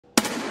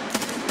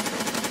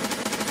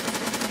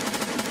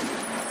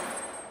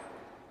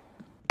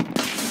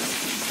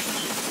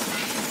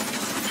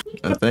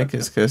I think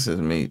it's because his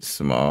meat's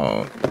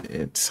small.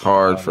 It's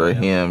hard for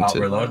him We're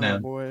to, loading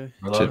in. Boy.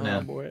 We're loading Nah,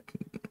 in. boy.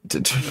 to.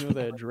 You know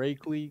that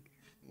Drake leak?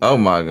 Oh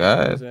my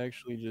That was god.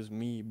 actually just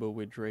me, but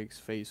with Drake's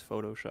face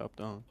photoshopped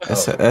on.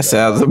 That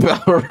sounds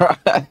about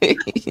right.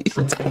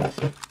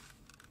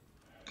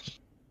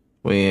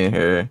 We in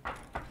here.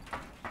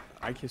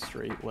 I can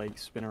straight like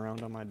spin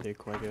around on my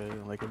dick like a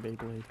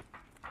Beyblade.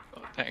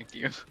 Oh, thank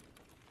you.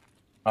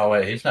 Oh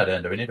wait, he's not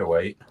in. Do we need to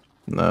wait?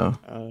 No.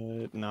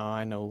 No,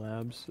 I know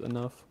labs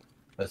enough.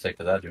 Let's say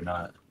because I do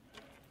not.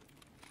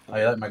 Oh,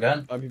 you like my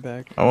gun? I'll be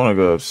back. I want to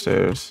go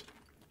upstairs.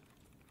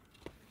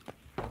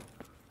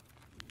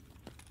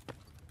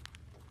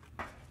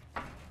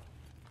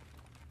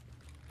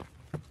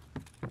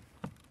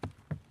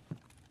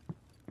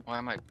 Why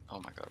am I? Oh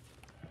my god.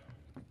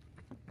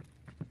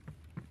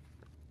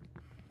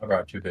 I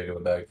brought too big of a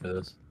bag for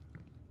this.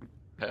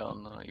 Hell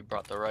no, you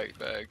brought the right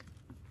bag.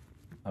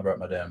 I brought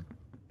my damn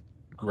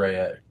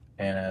gray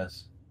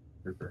ass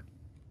grouper.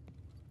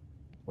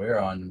 We're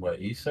on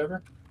what, East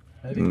server?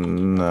 Maybe?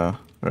 No,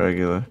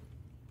 regular.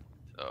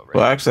 Oh,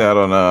 Well, actually, I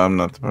don't know. I'm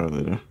not the part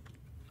leader.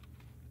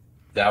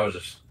 That was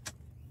just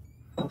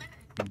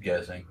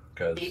guessing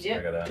because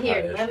I got a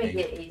Here, let me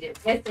get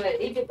Egypt. Guess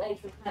what? Egypt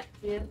likes some hot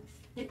chips.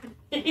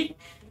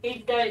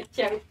 He started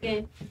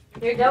choking.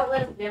 Here, don't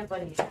let him jump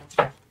on you.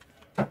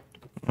 I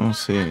don't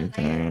see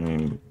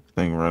anything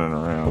running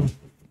around.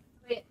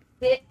 Sit,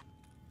 sit.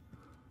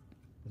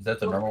 Is that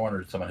the normal one or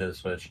did someone hit a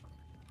switch?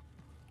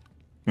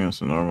 Yeah,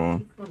 it's a normal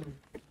one.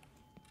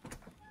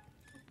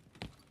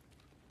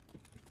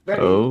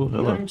 Brody, Oh, you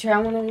hello. want to try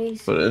one of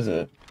these? What is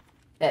it?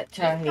 That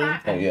Chinese.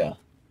 Oh, yeah.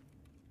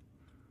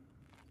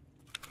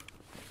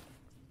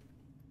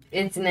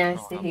 It's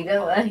nasty. He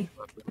don't like.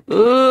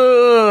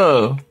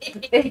 Ugh!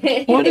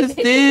 What is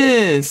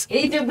this?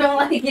 Egypt don't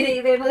like it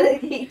either.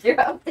 Look, he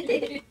dropped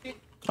it.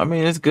 I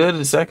mean, it's good.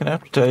 The second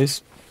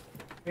aftertaste.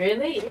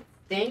 Really? It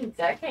stinks.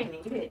 I can't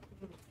eat it.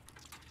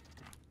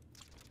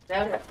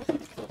 No,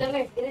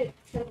 get it.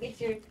 Go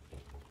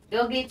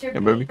get your. Yeah,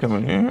 baby, come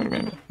in here,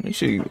 man. You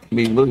should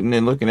be looking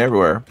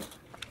everywhere.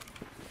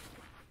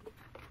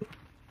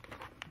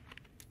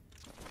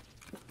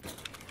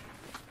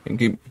 And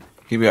keep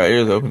your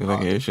ears open because I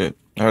can hear shit.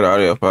 I heard the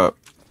audio pop.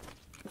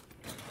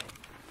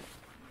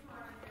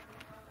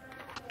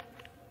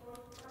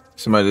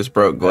 Somebody just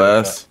broke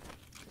glass.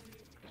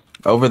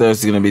 Over there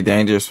is gonna be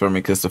dangerous for me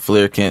because the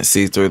flare can't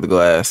see through the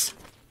glass.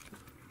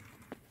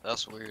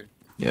 That's weird.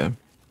 Yeah.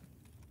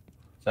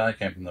 Sound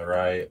came from the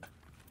right.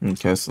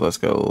 Okay, so let's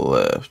go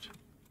left.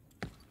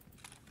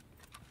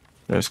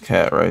 There's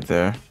Cat right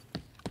there.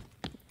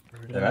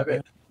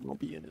 I'll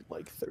be in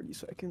like 30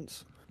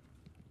 seconds.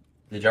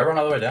 Did y'all run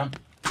all the way down?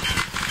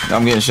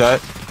 I'm getting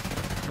shot.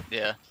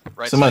 Yeah.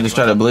 Right. Somebody just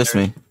tried to blitz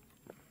me.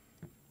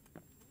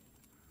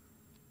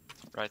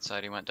 Right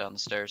side, he went down the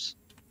stairs.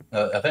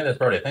 I think that's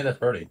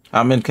Brody.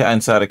 I'm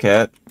inside a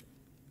Cat.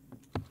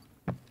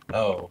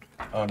 Oh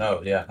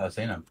no, yeah, I've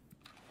seen him.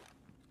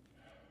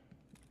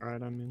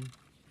 Alright, I'm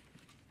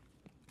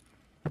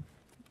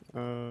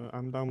in.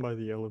 I'm down by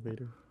the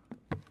elevator.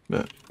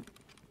 But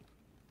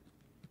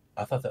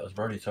I thought that was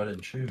Brody, so I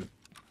didn't shoot.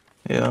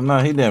 yeah, I'm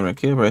not. He damn near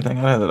killed everything.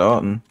 I had it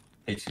Alton.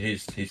 He's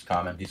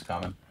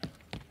coming.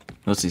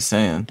 What's he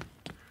saying?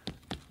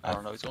 I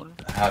don't know. He's going.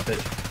 Half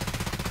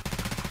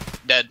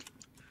it. Dead.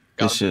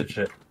 Good shit.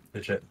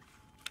 Good shit.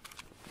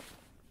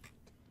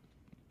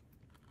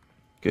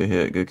 Good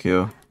hit. Good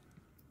kill.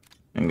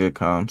 And good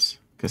comms.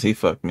 Because he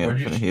fucked me up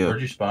for the hill.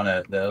 Where'd you spawn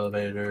at? The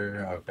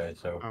elevator? Okay,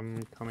 so.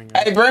 I'm coming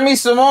Hey, out. bring me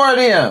some more of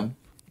them.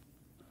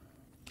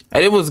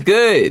 Hey, it was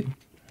good.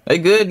 They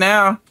good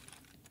now.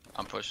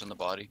 I'm pushing the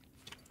body.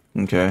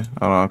 Okay. Hold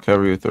on. I'll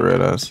cover you with the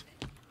red eyes.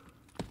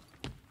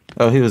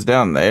 Oh, he was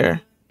down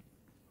there.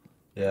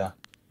 Yeah.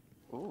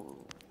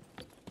 Ooh.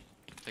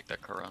 Take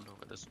that car around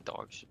over this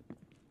dog shit.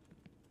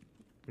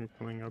 I'm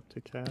coming up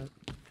to Cat.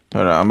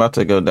 Hold on. I'm about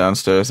to go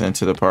downstairs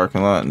into the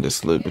parking lot and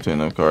just loop between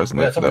them cars. And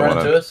Wait, look for someone that ran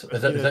one. into us?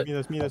 Is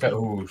That's me. okay.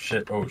 Oh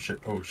shit.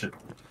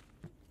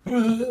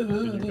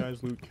 Did you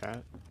guys loot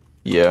Cat?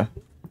 Yeah.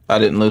 I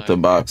didn't loot the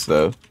box,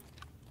 though.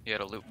 He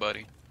had a loot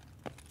buddy.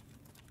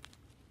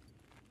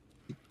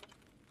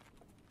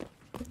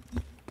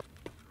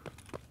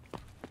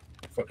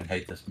 I fucking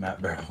hate this map,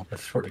 bro. I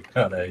swear to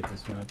God, I hate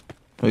this map.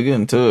 We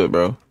getting to it,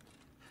 bro.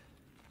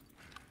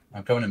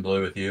 I'm coming in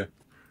blue with you.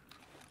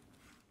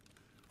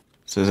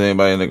 So is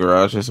anybody in the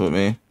garages with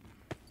me?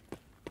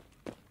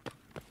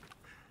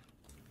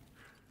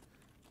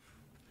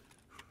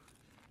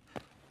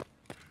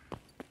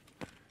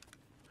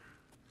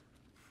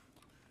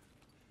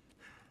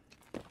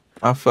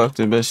 I fucked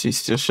her, but she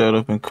still showed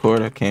up in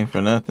court. I came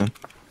for nothing.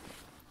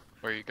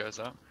 Where are you guys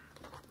at?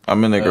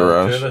 I'm in the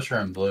garage. Two of us are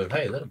in blue.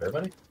 Hey, little bear,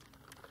 buddy.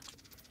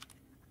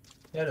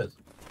 Yeah, it is.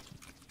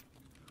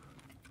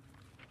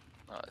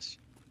 Nice.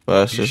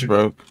 Flash just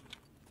broke.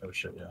 Oh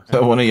shit, yeah.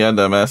 That one of y'all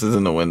dumbasses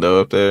in the window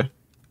up there.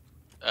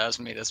 That's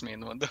me in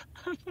the window.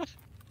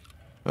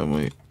 I'm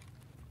weak.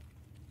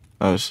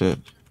 Oh shit.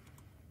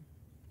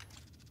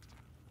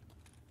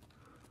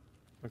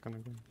 Look on the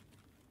ground.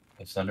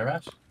 It's Thunder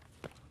Match?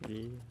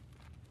 Yeah.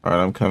 All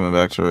right, I'm coming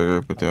back to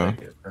regroup with I'll y'all.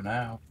 take it for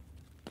now.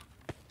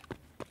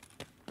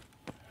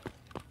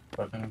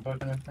 Fucking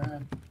a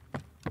friend.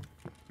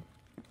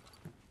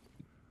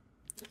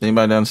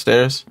 Anybody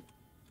downstairs?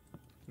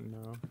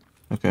 No.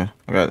 Okay,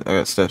 I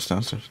got steps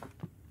downstairs.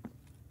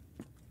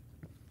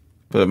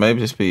 But it may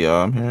just be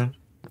y'all. I'm here.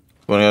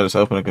 One of y'all just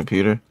open a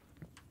computer.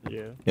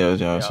 Yeah. Yeah, it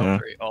was y'all Yeah,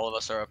 here. all of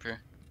us are up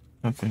here.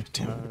 Okay,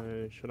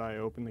 damn. Should I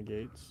open the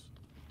gates?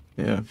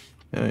 Yeah,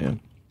 yeah.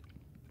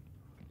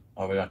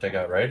 Oh, we gonna take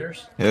out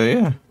raiders?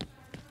 Yeah.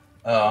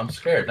 Oh, I'm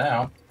scared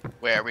now.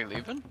 Wait, are we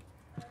leaving?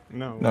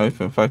 No. No, we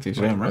finna fight these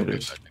damn Okay,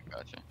 raiders.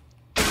 Gotcha.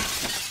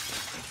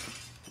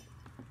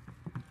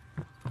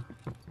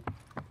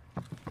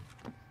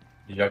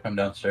 Did y'all come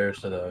downstairs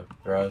to the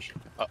garage?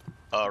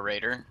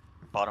 Raider,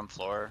 bottom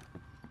floor.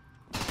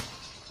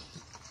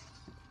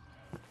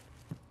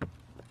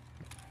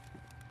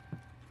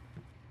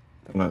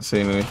 I'm not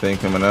seeing anything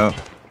coming out.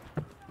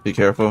 Be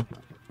careful.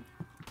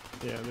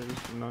 Yeah,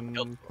 there's none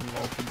Nope. coming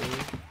out the door.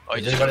 Oh, you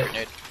Is just got a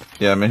anybody- grenade.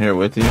 Yeah, I'm in here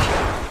with you.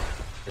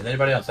 Is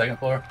anybody on second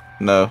floor?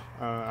 No.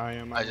 I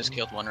am. I just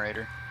killed one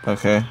raider.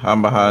 Okay,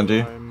 I'm behind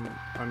you.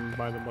 I'm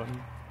by the button.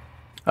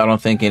 I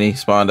don't think any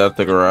spawned out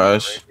the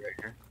garage.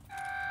 Raider.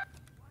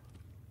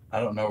 I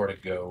don't know where to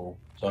go,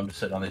 so I'm just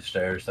sitting on these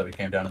stairs that we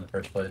came down in the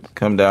first place.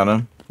 Come down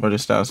them. We're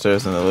just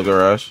downstairs in the little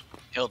garage.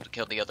 Killed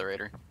the other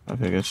raider.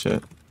 Okay, good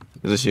shit.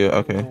 Is this you?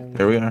 Okay,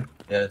 here we are.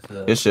 Yeah, it's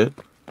the. Good shit.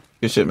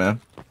 Good shit, man.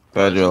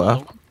 Glad you're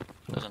alive.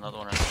 There's another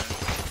one right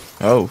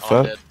there. Oh, I'm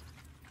fuck. dead.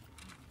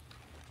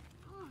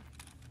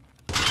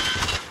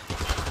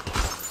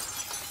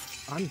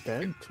 I'm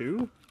dead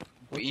too?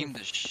 Beamed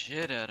the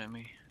shit out of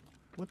me.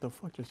 What the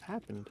fuck just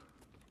happened?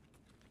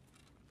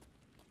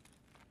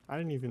 I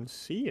didn't even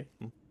see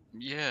him.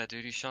 Yeah,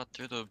 dude, he shot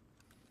through the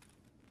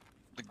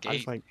I gate.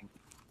 just like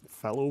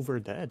fell over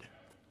dead.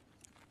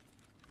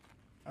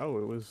 Oh,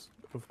 it was.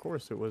 Of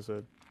course, it was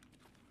a.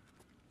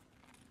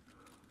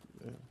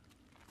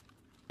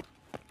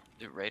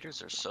 Dude,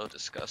 raiders are so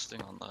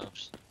disgusting on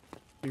labs.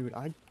 Dude,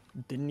 I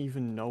didn't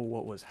even know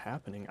what was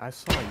happening. I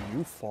saw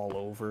you fall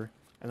over,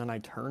 and then I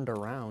turned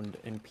around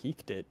and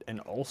peeked it, and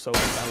also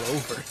fell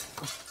over.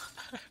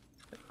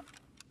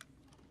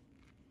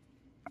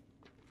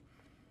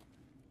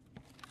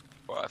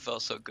 Bro, I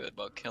felt so good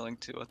about killing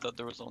two. I thought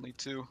there was only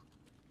two.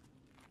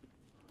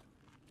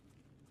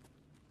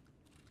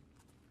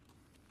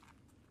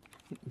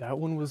 That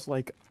one was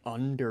like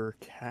under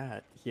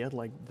Cat. He had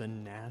like the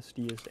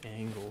nastiest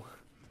angle.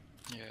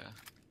 Yeah.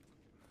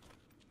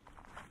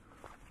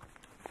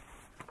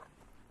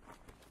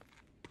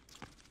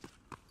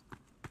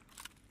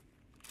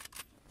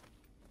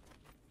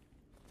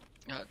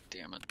 God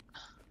damn it.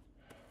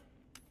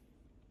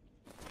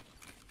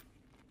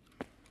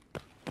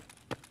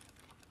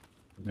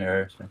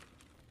 Embarrassing.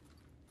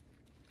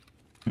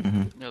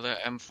 Mm-hmm. No,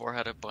 that M4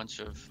 had a bunch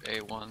of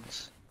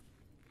A1s.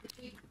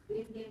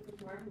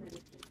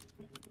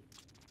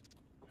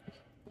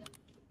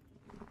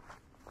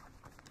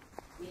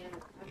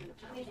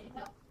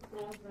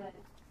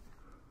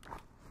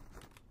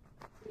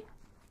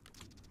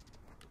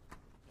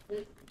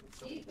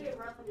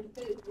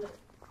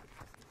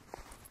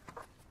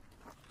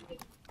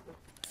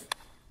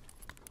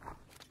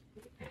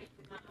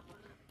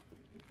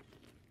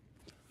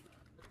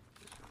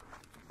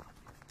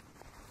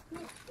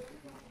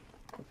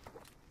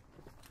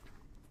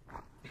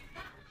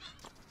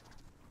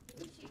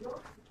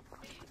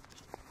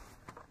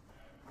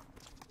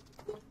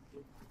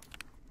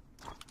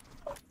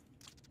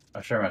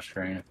 I'll share my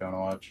screen if you want to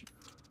watch.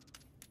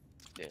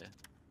 Yeah.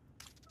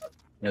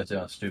 Yeah, it's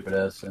on stupid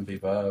ass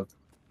MP5.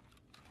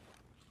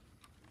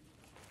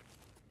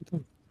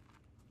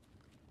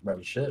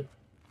 Bro, shit.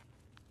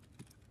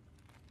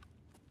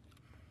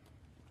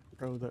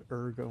 Bro, the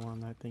ergo on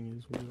that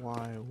thing is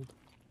wild.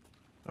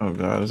 Oh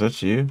god, is that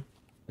you?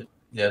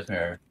 Yeah, it's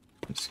mirror.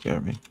 It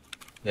scared me.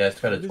 Yeah, it's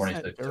got a What is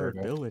 26 that turbo.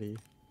 durability?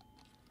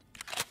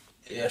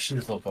 Yeah, she's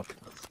a little fucking.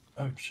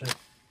 Oh shit.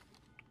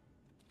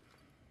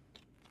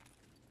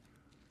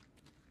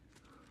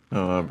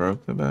 Oh, I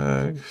broke the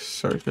bag.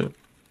 Circuit.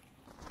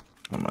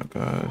 Oh my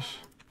gosh.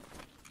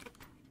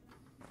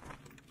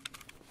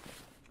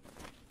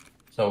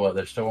 So what?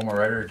 There's still one more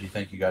raider. Or do you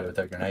think you got it with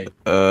that grenade?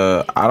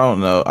 I don't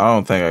know. I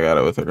don't think I got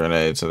it with a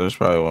grenade, so there's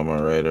probably one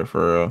more raider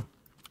for real.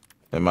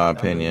 In my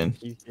opinion.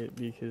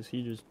 Because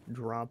he just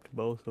dropped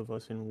both of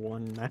us in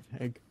one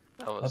mag.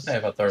 That I was think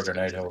if I throw a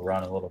grenade, he'll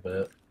run a little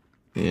bit.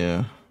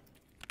 Yeah.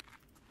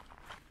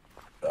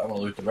 I'm gonna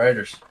loot the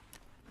raiders.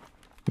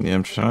 Yeah,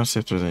 I'm trying to see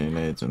if there's any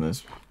nades in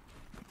this.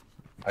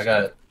 I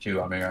got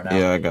 2 on me right now.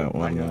 Yeah, I got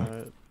one now.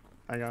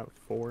 I got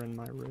 4 in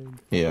my rig.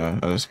 Yeah,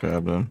 I just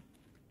grabbed them.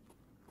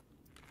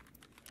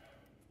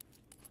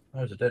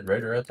 There's a dead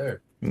raider right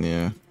there.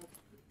 Yeah.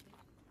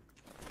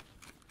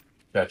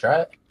 Should I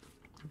try it?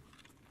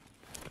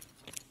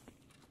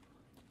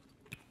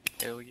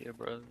 hell yeah,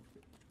 bro.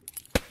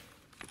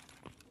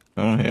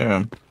 I don't hear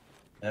him.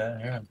 Yeah,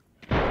 I hear him.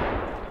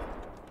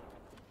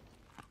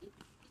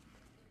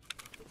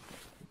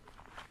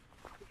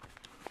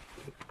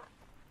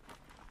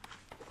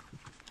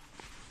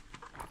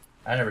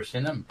 I never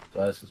seen them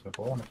glasses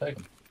before. I'm gonna take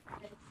them.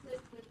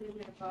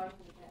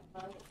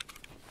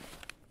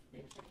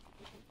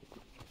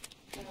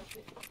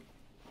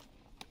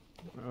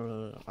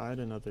 I had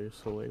another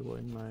Soleil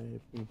in my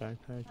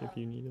backpack if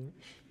you need it.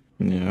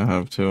 Yeah, I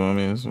have two on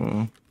me as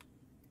well.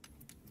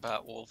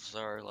 Bat wolves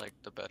are like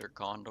the better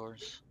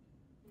condors.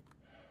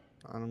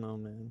 I don't know,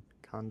 man.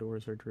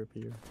 Condors are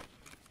drippier.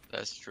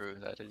 That's true.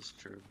 That is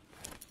true.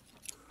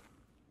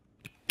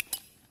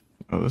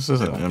 Oh, this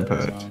is an Want that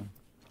impact. song.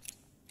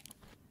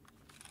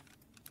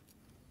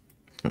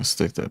 Gonna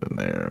stick that in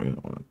there. We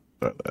don't want to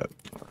throw that.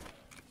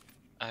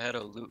 I had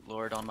a loot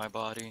lord on my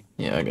body.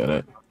 Yeah, I got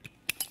it.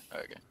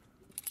 Okay.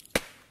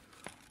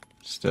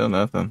 Still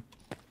nothing.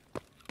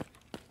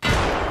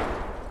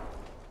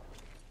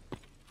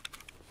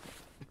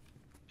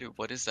 Dude,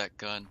 what is that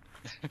gun?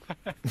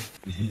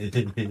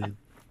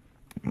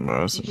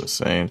 Bro, this is the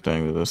same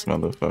thing to this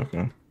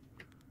motherfucker.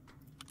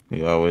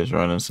 He always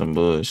running some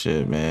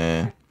bullshit,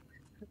 man.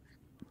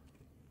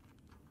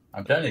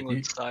 I'm telling Thing you,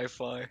 looks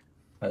sci-fi.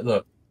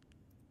 look,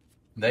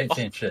 they ain't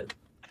seen shit.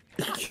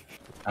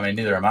 I mean,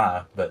 neither am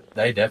I, but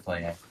they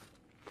definitely ain't.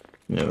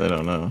 Yeah, they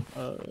don't know.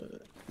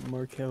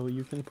 Markel,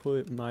 you can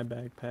put my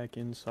backpack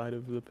inside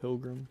of the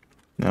Pilgrim.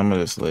 I'm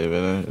gonna just leave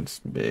it. It's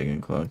big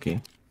and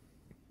clunky.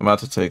 I'm about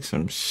to take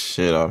some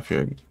shit off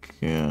your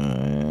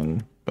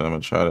gun, but I'm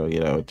gonna try to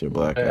get out with your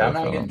black Hey, I'm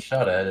not iPhone. getting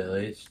shot at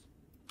least.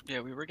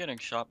 Yeah, we were getting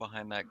shot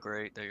behind that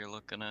grate that you're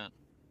looking at.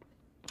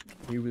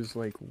 He was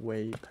like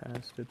way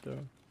past it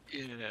though.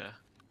 Yeah.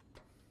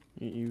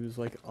 He was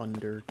like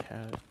under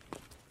cat.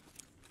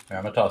 Here,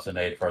 I'm gonna toss an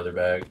aid further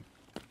back.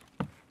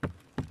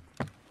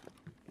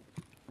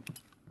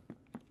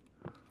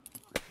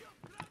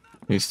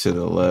 He's to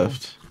the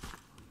left.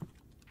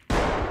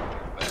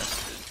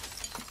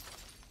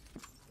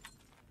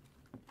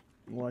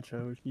 Watch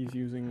out, he's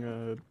using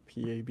a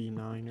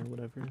PAB9 or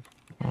whatever.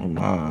 Oh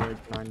my.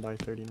 Like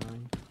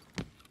 9x39.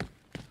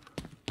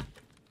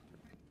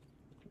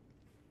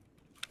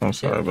 I'm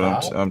sorry,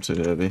 but I'm too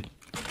heavy.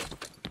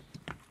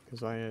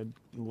 Because I had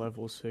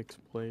level 6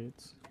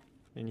 plates,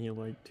 and he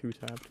like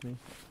 2-tapped me.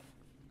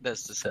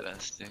 That's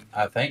disgusting.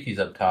 I think he's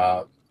up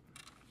top.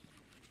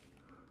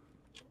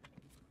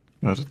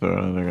 I have to throw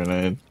another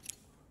grenade.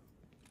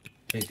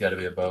 He's got to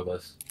be above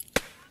us.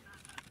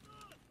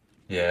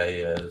 Yeah, he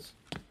is.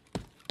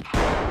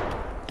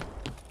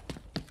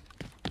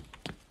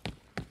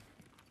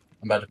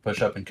 I'm about to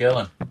push up and kill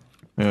him.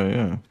 Yeah,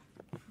 yeah.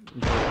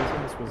 But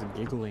his ass was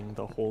giggling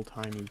the whole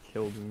time he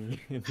killed me.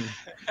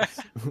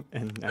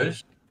 And now,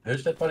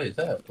 Whose dead body is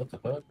that? What the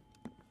fuck?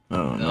 I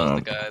don't That was know.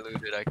 the guy I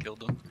looted. I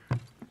killed him.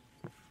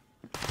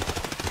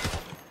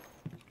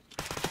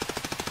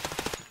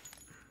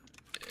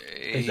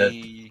 He's dead.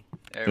 Hey,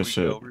 there Good we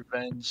shit. go.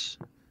 Revenge.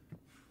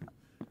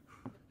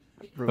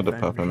 Put the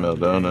Papa revenge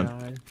Mel on down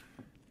AI. in.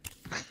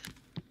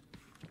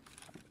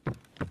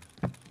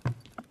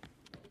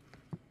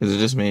 Is it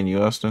just me and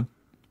you, Austin?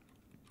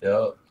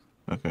 Yup.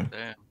 Okay.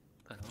 Damn.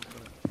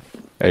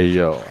 Hey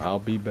yo, I'll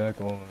be back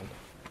on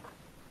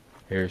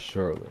here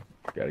shortly.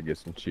 Gotta get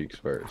some cheeks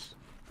first.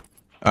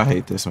 I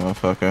hate this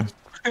motherfucker.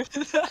 What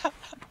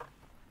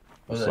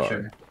was that Sorry.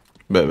 shooting?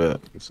 Bet.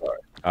 I'm sorry.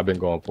 I've been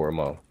going for a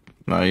month.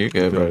 No, you're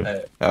good, bro.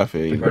 Hey, I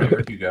feel Brody, you.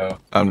 where'd you go?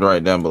 I'm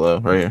right down below,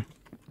 right here.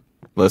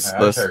 Let's. I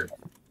just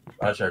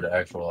heard the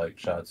actual like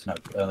shots. Not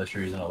unless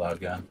you're using a loud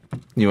gun.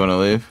 You want to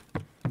leave?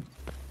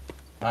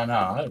 Oh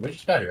no, we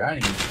just got here. I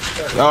ain't even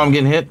started. Oh, I'm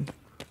getting hit.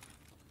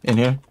 In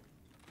here.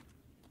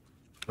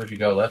 Where'd you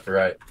go? Left or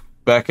right?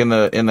 Back in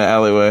the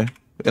alleyway,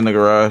 in the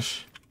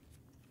garage.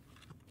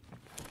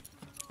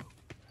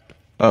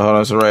 Oh, hold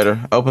on, it's a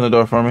raider. Open the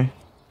door for me.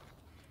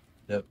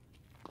 Yep.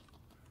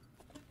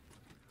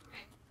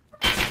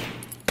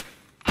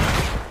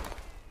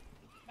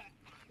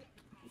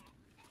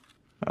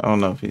 I don't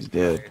know if he's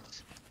dead.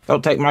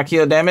 Don't take my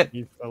kill, damn it.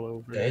 He fell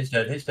over. Yeah, he's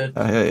dead. He's dead.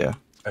 Oh, hell yeah.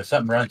 There's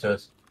something running to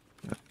us.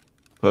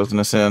 Closing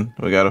us in.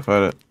 We gotta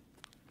fight it.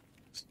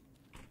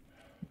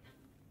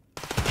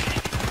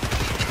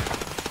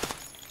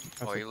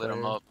 Oh, you lit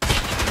him up.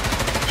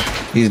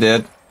 He's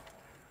dead.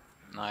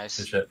 Nice.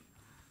 Good shit.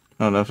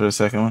 I don't know for the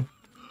second one.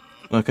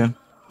 Looking.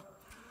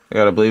 I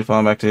got a bleed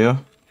falling back to you.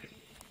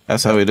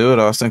 That's how we do it,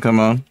 Austin. Come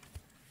on.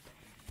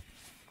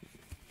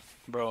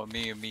 Bro,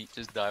 me and Meat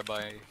just die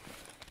by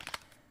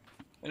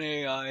an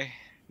AI.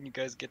 You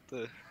guys get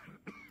the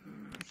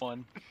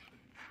fun.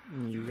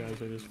 You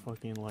guys are just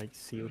fucking like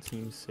SEAL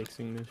Team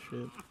 6ing this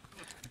shit.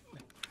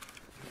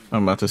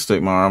 I'm about to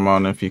stick my arm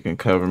on if you can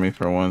cover me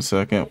for 1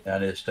 second. Yeah, I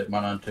need to stick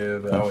mine on too,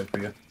 but I'll wait for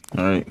you.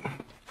 Alright.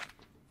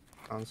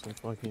 On some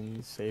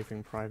fucking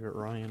Saving Private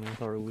Ryan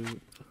with our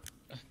loot.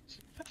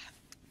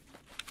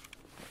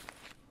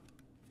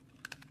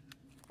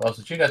 Well,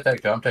 since you got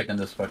that go, I'm taking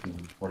this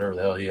fucking whatever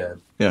the hell he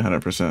had. Yeah,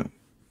 100%.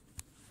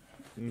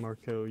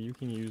 Marco, you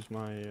can use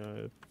my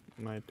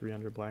my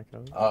 300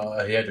 blackout.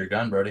 He had your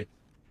gun, Brody.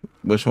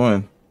 Which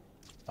one?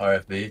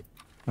 RFB.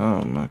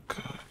 Oh my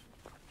god.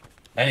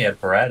 And he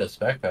had Paratus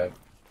backpack.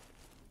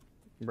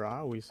 Bro, I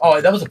always. Oh,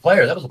 that was a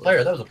player. That was a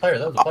player. That was a player.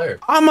 That was a player.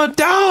 I'm a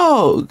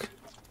dog!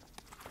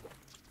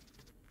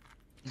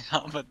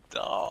 I'm a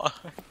dog.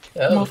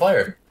 Yeah, that was a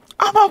player.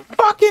 I'm a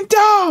fucking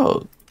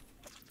dog.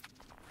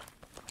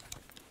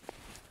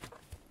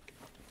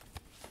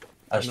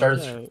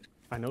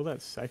 I know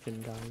that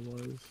second guy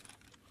was.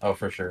 Oh,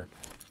 for sure.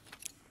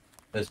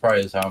 It's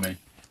probably his homie.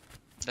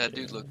 That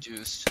dude looked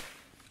juiced.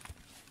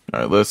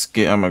 All right, let's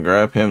get. I'm gonna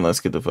grab him. Let's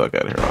get the fuck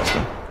out of here,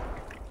 Austin.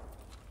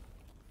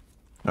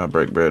 I'll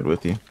break bread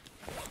with you.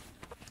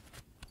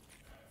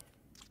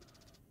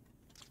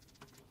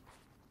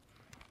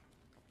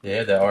 Yeah, he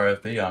had that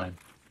RFB on him.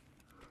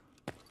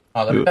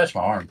 Oh, let me touch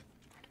my arm.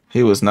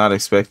 He was not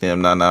expecting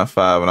him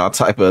 995 and all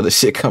type of other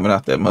shit coming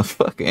out that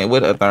motherfucker. And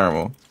with a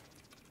thermal.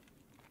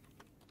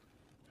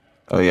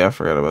 Oh yeah, I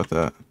forgot about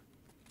that.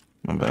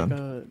 My bad.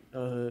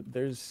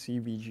 There's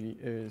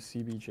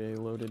CBJ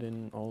loaded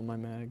in all of my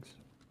mags.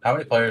 How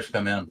many players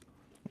come in?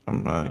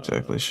 I'm not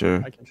exactly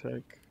sure. I can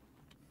check.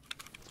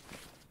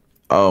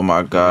 Oh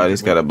my god,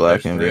 he's got a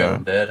black There's 3 of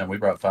them MDR. dead, and we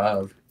brought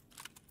 5.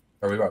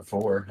 Or we brought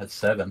 4. That's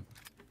 7.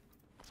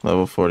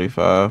 Level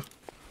 45.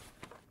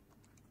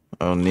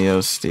 Oh,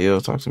 Neo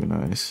Steel, talk to me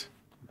nice.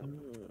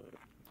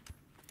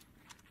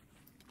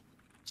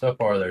 So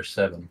far, there's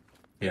 7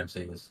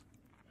 PMCs.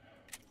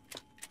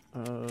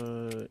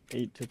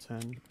 8 to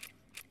 10.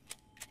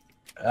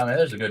 I mean,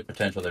 there's a good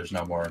potential there's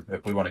no more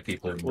if we want to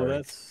keep looting. Well, dirty.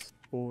 that's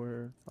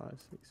 4, 5,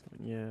 6,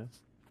 7. Yeah.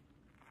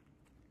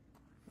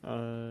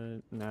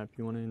 Nap,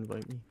 you want to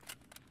invite me?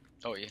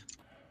 Oh yeah.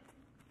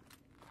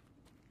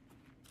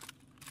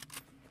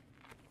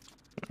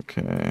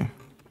 Okay.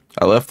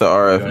 I left the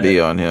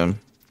RFB on him.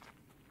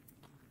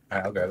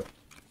 Alright, I'll grab it.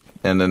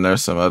 And then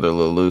there's some other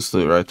little loose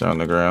loot right there on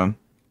the ground.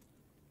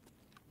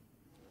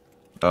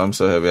 Oh, I'm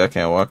so heavy I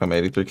can't walk. I'm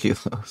 83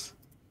 kilos.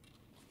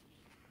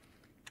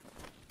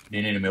 Do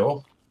you need a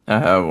mule? I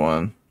have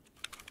one.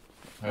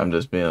 Okay. I'm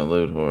just being a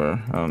loot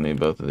whore. I don't need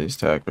both of these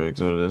tack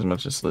rigs. What it is,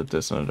 much just slip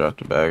this and drop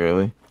the bag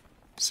early.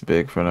 It's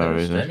big for no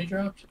reason. Semi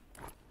dropped?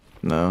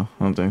 No,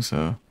 I don't think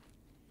so.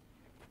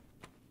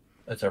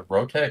 That's a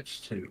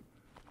Rotex 2.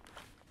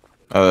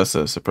 Oh, that's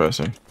a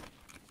suppressor.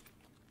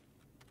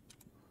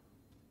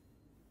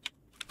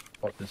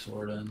 Fuck this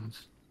sword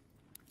ends.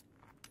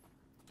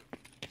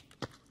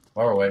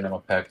 While we're waiting, I'm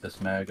gonna pack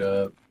this mag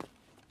up.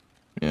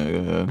 Yeah, go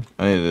ahead.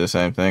 I need to do the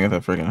same thing. I got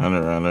that freaking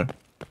 100 around there.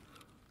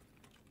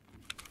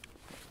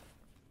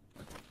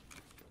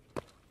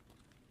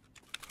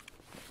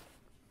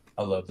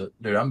 I love it.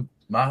 Dude,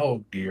 my whole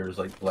gear is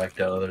like blacked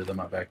out other than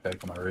my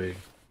backpack and my rig.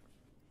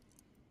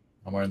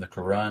 I'm wearing the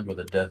Karund with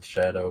a Death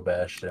Shadow,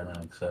 Bastion,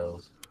 and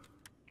Excels.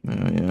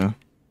 Yeah.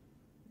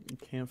 You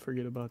can't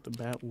forget about the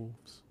Bat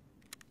Wolves.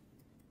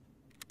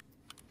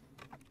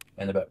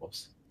 And the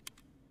Batwolves.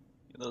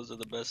 Those are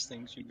the best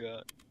things you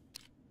got.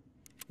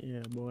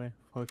 Yeah, boy.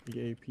 Fuck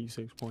the AP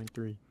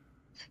 6.3.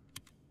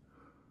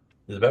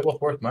 Is the Batwolf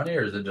worth money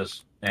or is it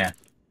just, y'all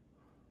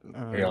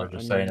are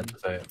just saying it to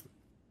say it?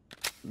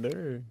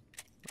 They're,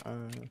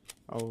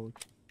 I'll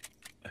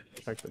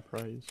check the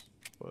price,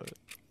 but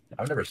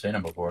I've never seen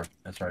them before.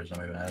 That's the reason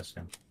I'm even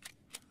asking.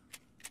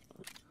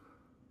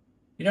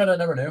 You know what I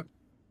never knew?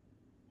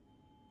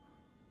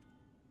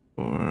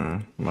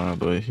 Or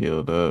mildly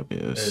healed up,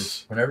 yes.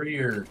 Is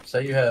whenever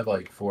say you have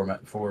like four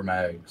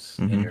mags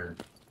in your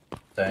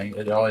thing,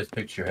 it always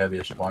picks your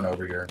heaviest one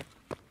over your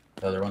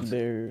other ones.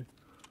 they're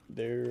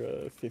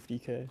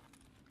 50K.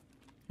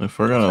 If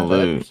we're gonna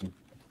loot,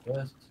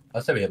 Yes. I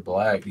said we had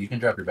black. You can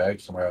drop your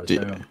bag somewhere, I would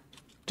assume.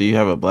 do you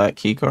have a black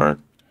key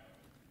card?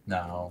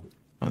 No.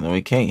 And then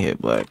we can't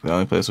hit black. The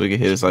only place we can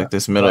hit is like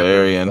this middle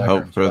area and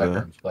hope for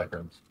the black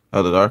rooms.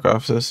 Oh, the dark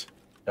offices.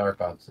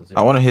 Dark offices. Yeah.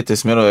 I want to hit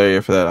this middle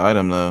area for that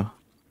item though.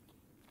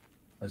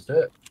 Let's do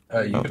it. You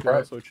You can can probably,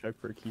 also check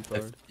for a key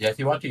card. if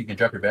you want to, you can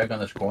drop your bag on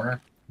this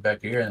corner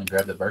back here and then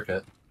grab the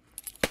bucket.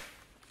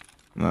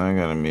 No, I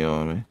got a meal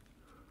on me.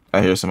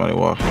 I hear somebody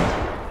walking.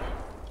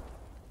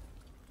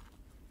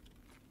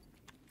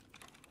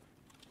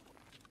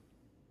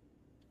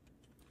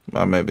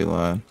 I may be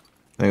lying.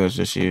 I think it was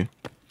just you.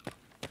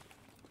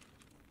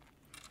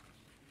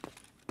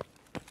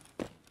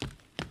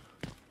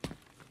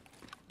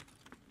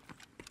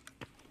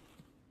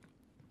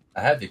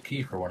 I have the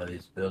key for one of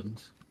these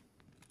buildings,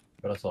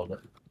 but I sold it.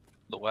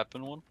 The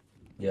weapon one?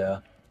 Yeah.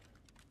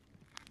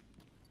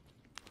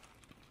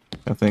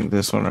 I think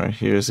this one right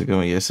here is a good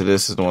one. Yes, it is.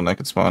 This is the one that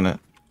can spawn it.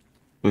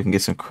 We can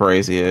get some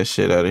crazy ass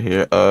shit out of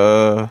here.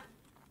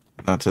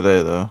 Not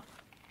today though.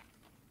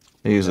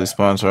 It usually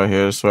spawns right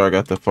here. That's where I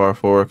got the far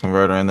forward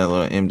converter and that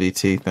little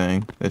MDT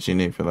thing that you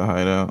need for the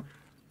hideout.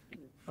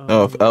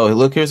 Oh,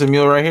 look, here's a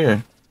mule right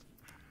here.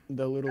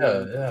 The little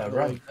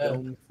right.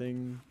 dome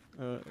thing,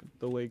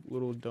 the like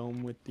little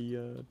dome with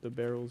the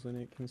barrels in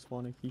it can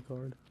spawn a key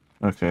card.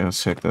 Okay,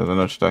 let's check those. I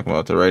know what you're talking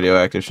about. The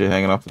radioactive shit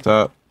hanging off the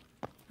top.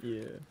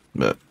 Yeah.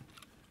 But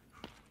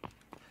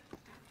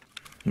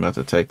I'm about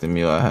to take the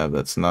mule I have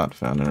that's not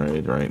found in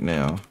raid right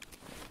now.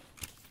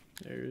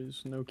 There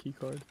is no key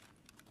card.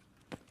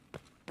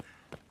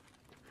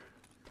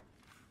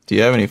 Do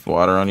you have any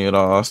water on you at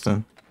all,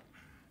 Austin?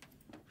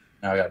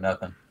 No, I got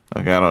nothing.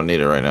 Okay, I don't need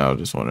it right now. I'm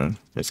just wondering.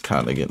 It's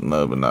kind of getting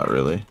low, but not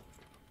really.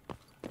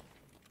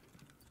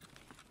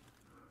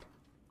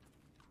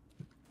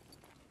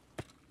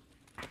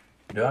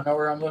 Do I know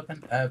where I'm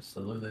looking?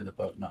 Absolutely the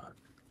fuck not.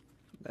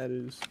 That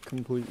is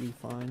completely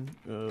fine.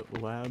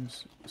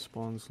 Labs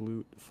spawns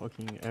loot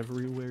fucking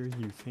everywhere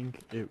you think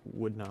it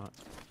would not.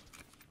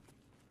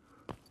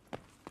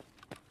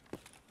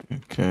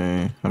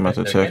 Okay, I'm about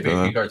to There check may be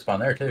a key it. card spawn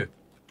there too.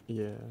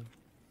 Yeah.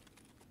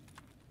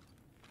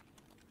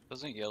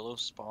 Doesn't yellow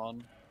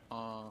spawn?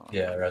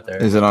 Yeah, right there.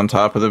 Is it on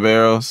top of the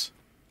barrels?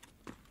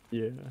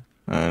 Yeah.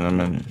 Alright, I'm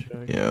in.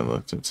 Check. Yeah, I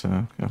looked at it.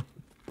 Okay.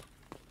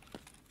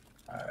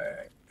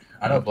 Alright.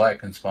 I know black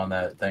can spawn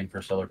that thing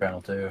for solar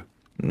panel too.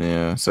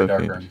 Yeah, For so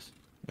dark can. rooms.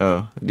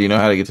 Oh, do you know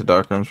how to get to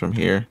dark rooms from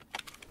here?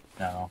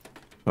 No.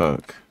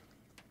 Fuck.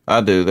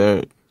 I do.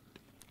 They're.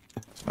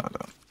 It's not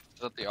done.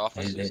 Is that the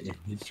offices?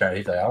 He's trying.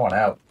 He's like, I want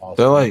out.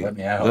 They're Austin. like Let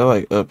me out. they're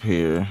like up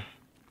here.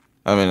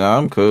 I mean,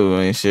 I'm cool. I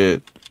mean,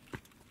 shit.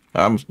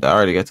 I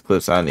already got the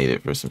clips I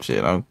needed for some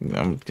shit. I'm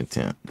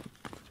content.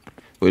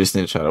 We just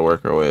need to try to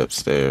work our way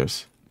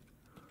upstairs.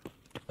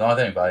 The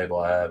only thing valuable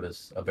I have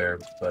is a bear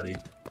buddy.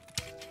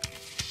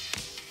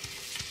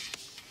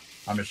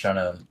 I'm just trying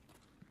to,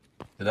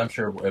 because I'm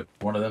sure if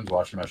one of them's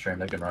watching my stream,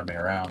 they can run me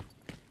around.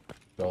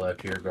 Go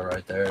left here, go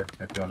right there.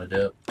 If you want to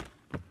dip.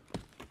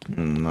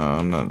 No,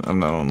 I'm not. I'm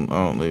not on.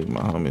 I don't leave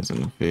my homies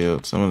in the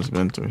field. Someone's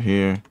been through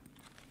here.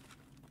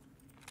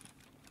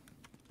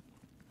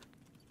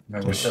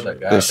 Remember we said that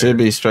guy. They up should here?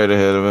 be straight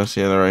ahead of us.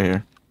 Yeah, they're right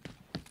here.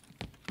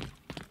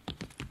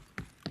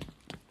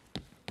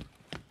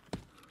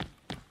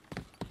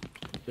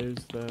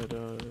 There's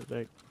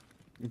that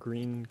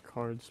green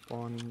card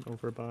spawn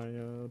over by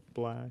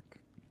black.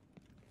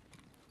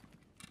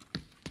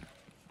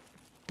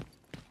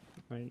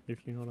 Like,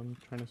 if you know what I'm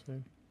trying to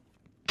say.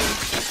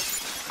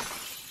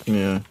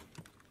 Yeah.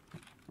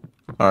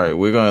 All right,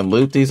 we're gonna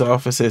loot these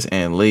offices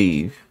and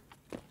leave.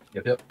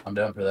 Yep. I'm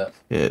down for that.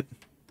 It.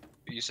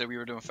 You said we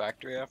were doing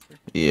factory after?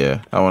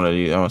 Yeah, I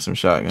want some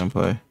shotgun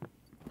play.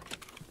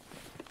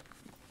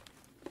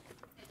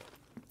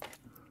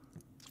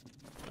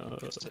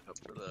 Set up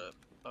for that.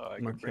 I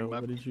can Markel, bring my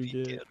what did you PV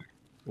get? getter.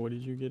 What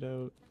did you get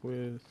out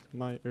with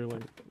my, or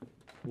like,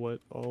 what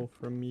all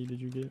from me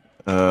did you get?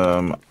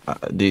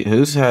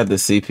 Who's had the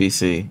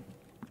CPC?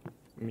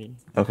 Me.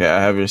 Okay,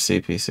 I have your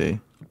CPC.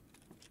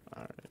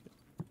 Alright.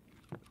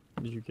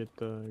 Did you get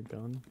the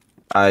gun?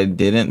 I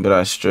didn't, but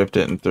I stripped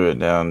it and threw it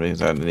down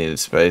because I needed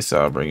space, so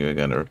I'll bring you a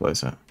gun to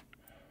replace it.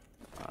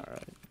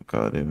 Alright.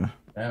 Call it even.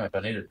 Damn, if I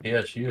needed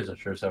PSUs, I'm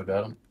sure I've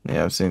got them.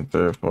 Yeah, I've seen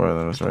 3 or 4 of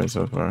them. It's right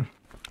so far.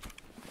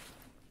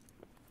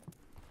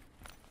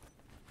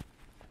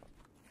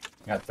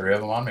 Got 3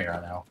 of them on me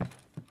right now.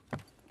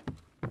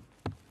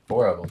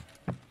 4 of them.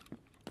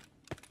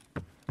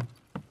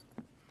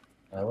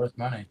 That was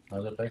money.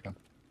 How's it take them?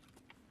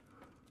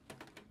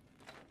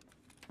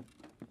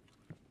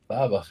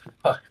 $5.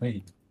 Fuck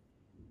me.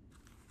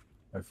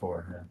 Or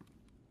 4,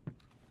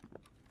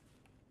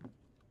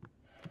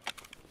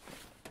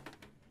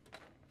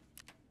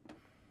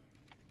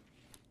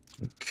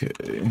 yeah.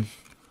 Okay.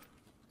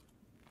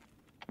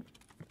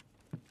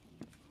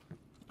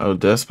 Oh,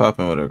 desk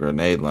popping with a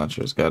grenade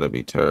launcher's gotta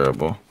be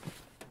terrible.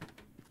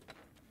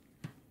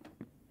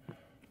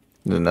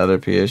 Another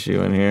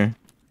PSU in here.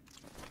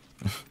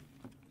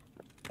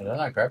 Did I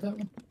not grab that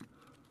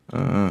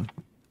one?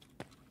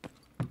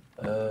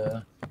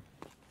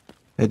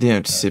 I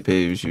didn't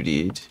suppose you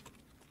did.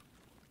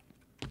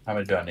 How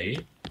many do I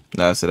need?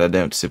 No, I said I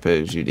don't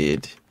suppose you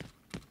did.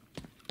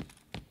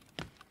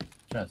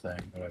 I'm trying to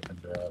think what I can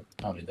drop.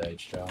 I don't need the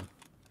H job.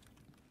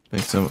 I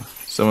think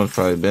someone's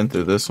probably been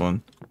through this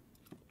one.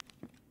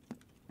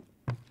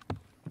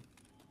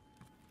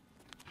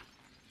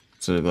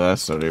 So the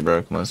glass already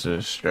broke unless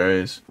it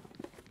strays.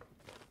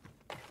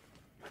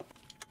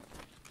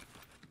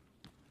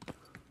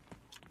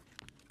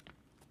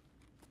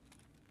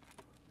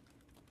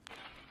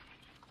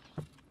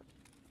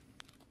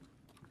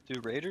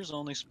 Do raiders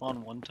only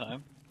spawn one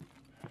time?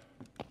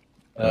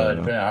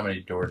 Depending on how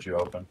many doors you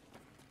open.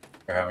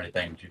 Or how many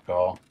things you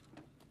call.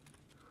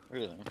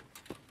 Really?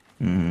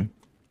 Mm-hmm.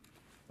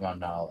 My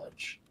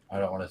knowledge. I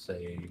don't want to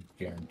say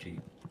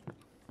guaranteed.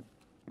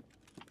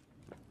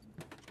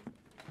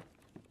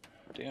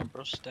 Damn,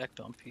 bro, stacked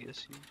on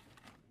PSU.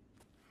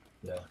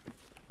 Yeah.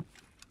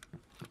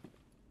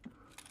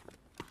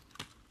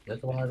 Is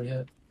that the one I already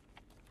hit?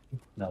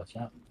 No, it's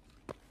not.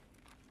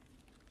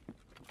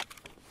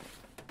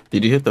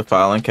 Did you hit the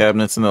filing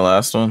cabinets in the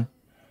last one?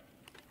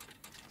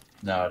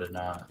 No, I did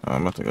not. Oh,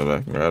 I'm about to go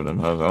back and grab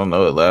them. I don't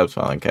know what labs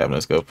filing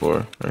cabinets go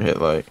for or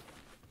hit like.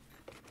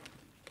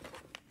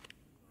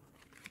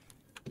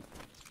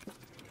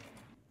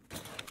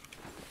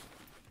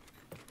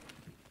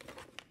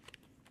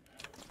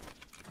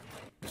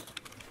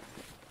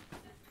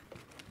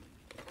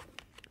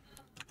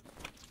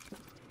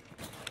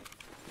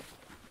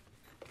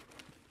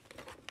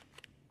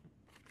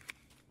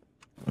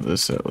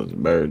 This set was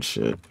bird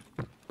shit.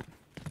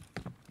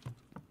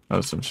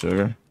 Oh, some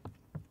sugar.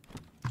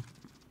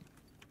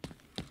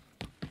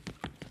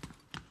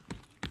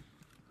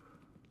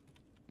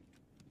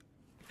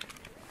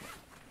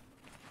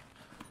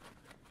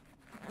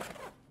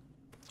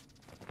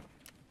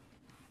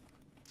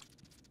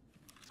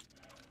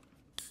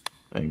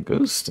 And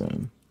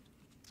Ghostin.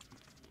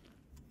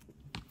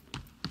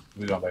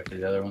 We going back to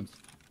the other ones?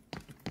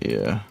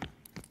 Yeah.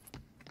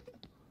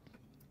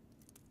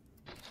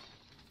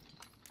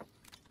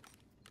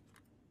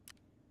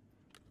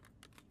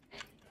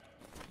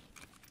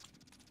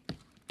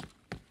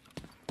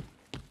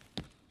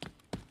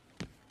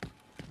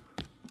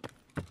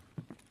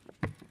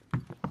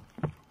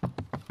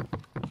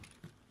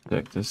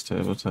 Check this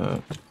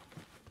tabletop.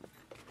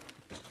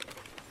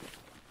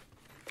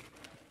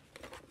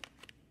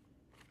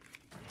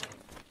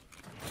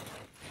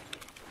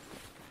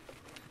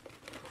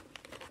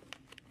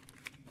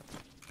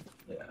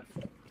 Yeah.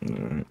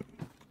 Alright.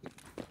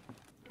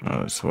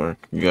 Oh, this work.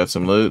 You got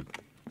some loot?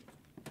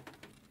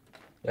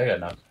 I got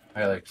enough. I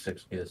got like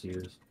 6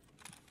 PSUs.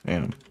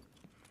 Damn.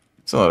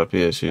 It's a lot of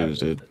PSUs,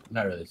 dude.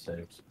 Not really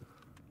 6.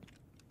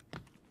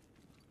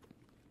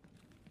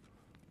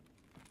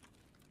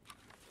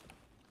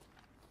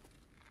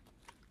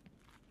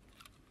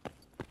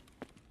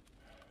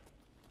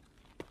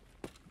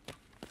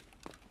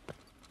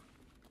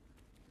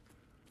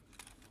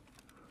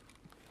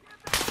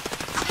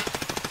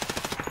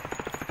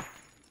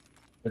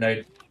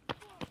 Grenade.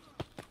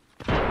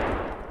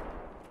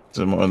 Is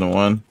it more than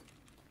one?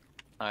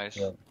 Nice.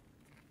 Yeah.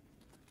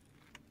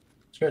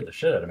 Scared the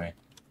shit out of me.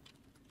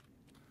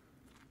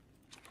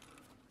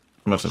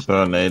 Must have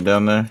thrown a nade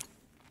down there.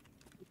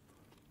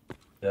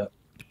 Yep.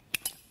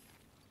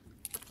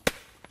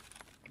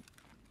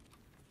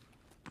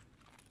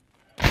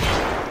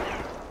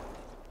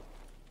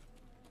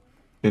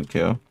 Good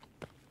kill.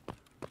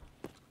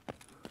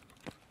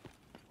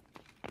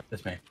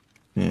 It's me.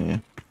 Yeah.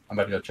 I'm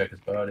about to go check his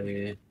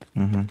body.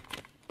 Mm-hmm.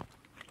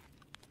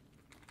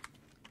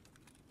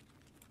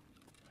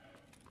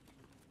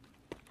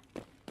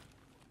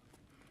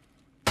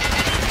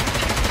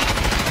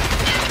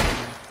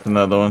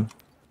 Another one.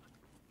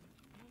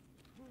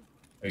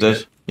 Are you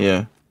Just, good?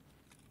 yeah.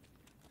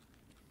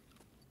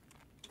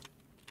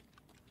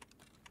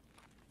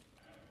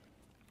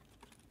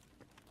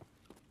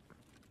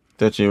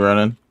 That you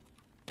running?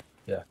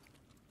 Yeah.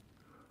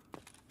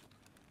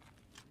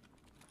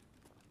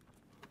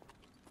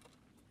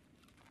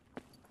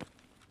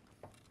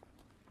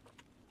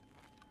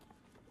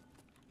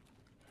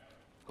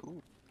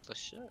 Ooh, the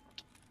shit.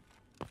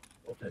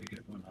 We'll take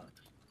it. Why not?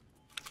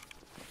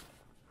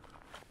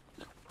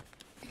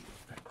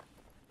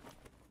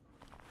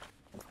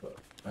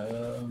 I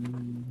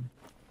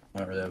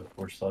don't really have a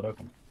force slot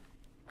open.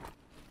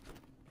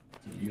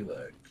 What do you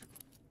like?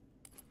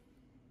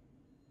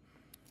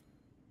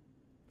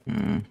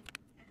 Mm.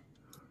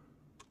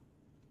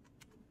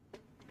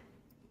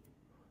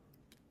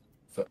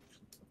 Fuck.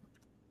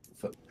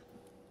 Fuck.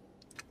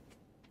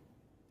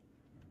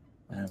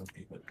 And we'll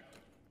keep it.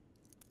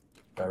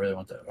 I really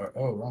want that.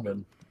 Oh, wrong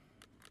button.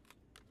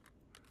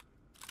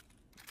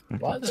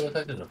 Why does it look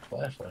like there's a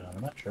flashlight on?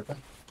 Am I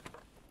tripping?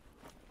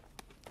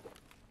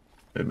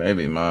 It may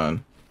be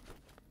mine.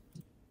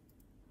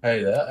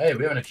 Hey, hey,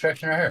 we have an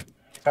extraction right here.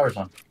 Power's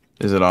on.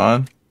 Is it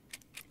on?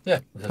 Yeah,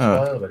 this is the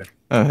Oh. elevator.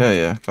 Oh, hell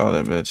yeah. Call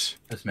that bitch.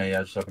 It's me.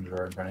 I just opened the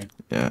door in front of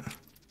you. Yeah.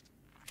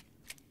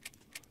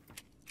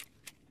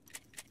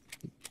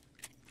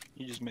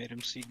 You just made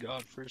him see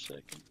God for a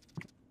second.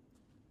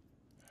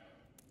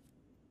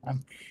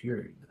 I'm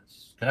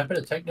curious. Can I put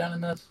a takedown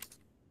in this?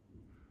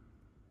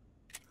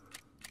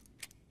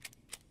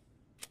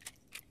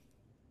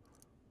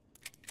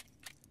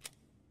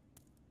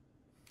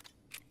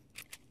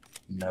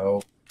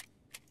 No.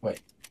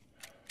 Wait.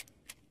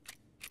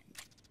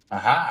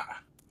 Aha!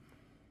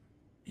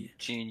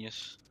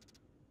 Genius.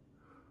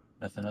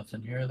 Nothing else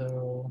in here,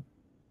 though.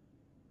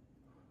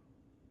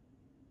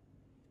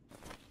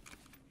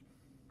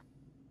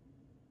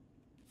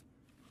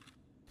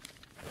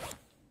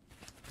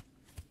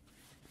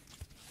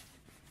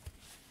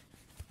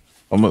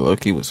 Oh, my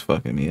Loki was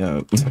fucking me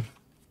up.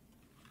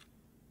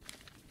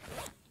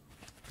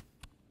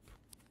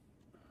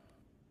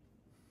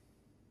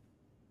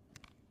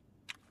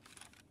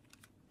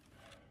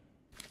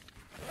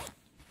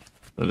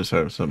 I just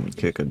heard something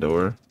kick a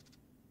door.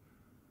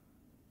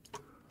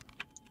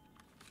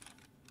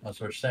 That's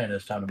what we're saying.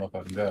 It's time to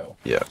motherfucking go.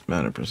 Yeah,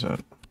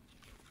 100%.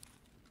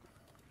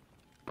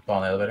 Go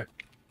on the elevator.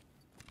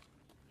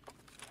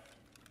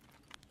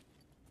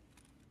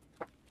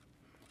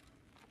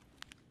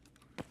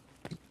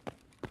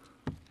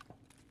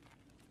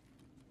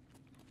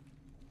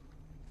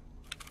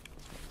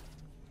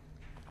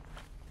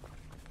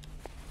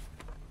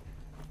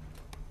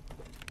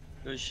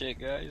 Good shit,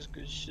 guys.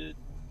 Good shit.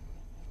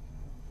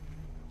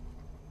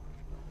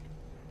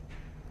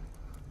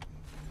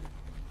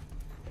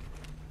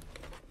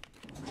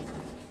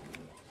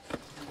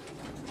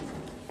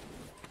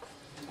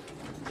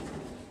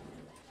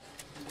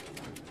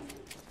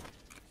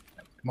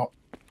 Come on.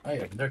 Oh,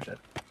 yeah, I can search it.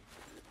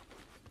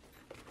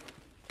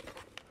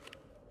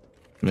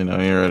 You know,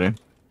 you ready?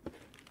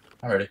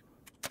 I'm ready.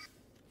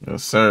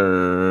 Yes,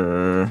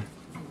 sir.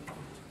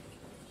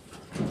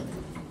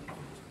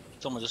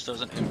 Someone just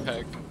doesn't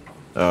impact.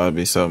 Oh, I'd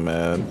be so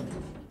mad.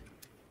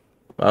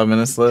 5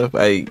 minutes left.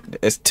 Hey,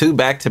 it's 2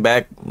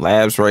 back-to-back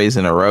labs raised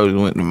in a row. We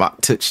went and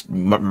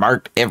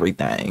marked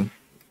everything.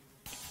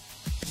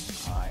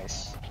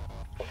 Nice.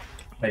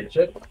 Made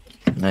shit.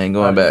 I ain't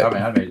going back.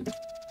 I made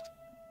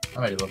a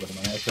little bit of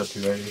money. I killed 2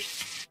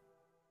 raiders.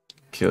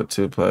 Killed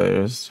 2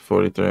 players,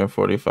 43 and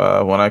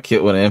 45. One I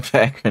killed with an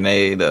impact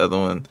grenade. The other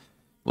one,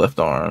 left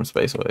arm,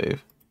 space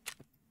wave.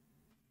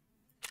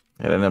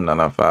 And then them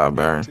 995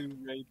 burn. 2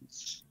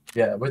 raiders.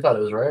 Yeah, we thought it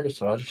was raiders,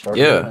 so I just started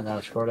Yeah. doing it, and then I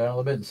scrolled down a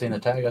little bit and seen the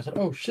tag. I said,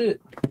 "Oh shit!"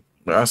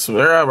 I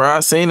swear, bro, I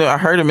seen him. I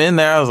heard him in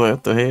there. I was like,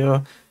 what the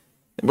hell?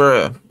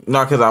 Bro,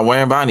 no, because I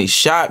wearing by and he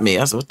shot me.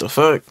 I said, what the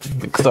fuck?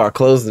 So I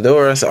closed the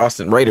door. I said,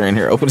 Austin Raider in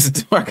here. Opens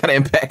the door. I got an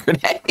impact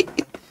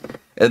grenade.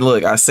 And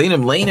look, I seen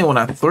him leaning when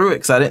I threw it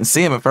because I didn't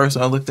see him at first.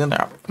 So I looked in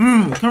there.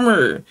 Come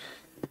here.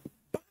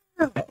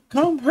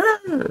 Come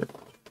here.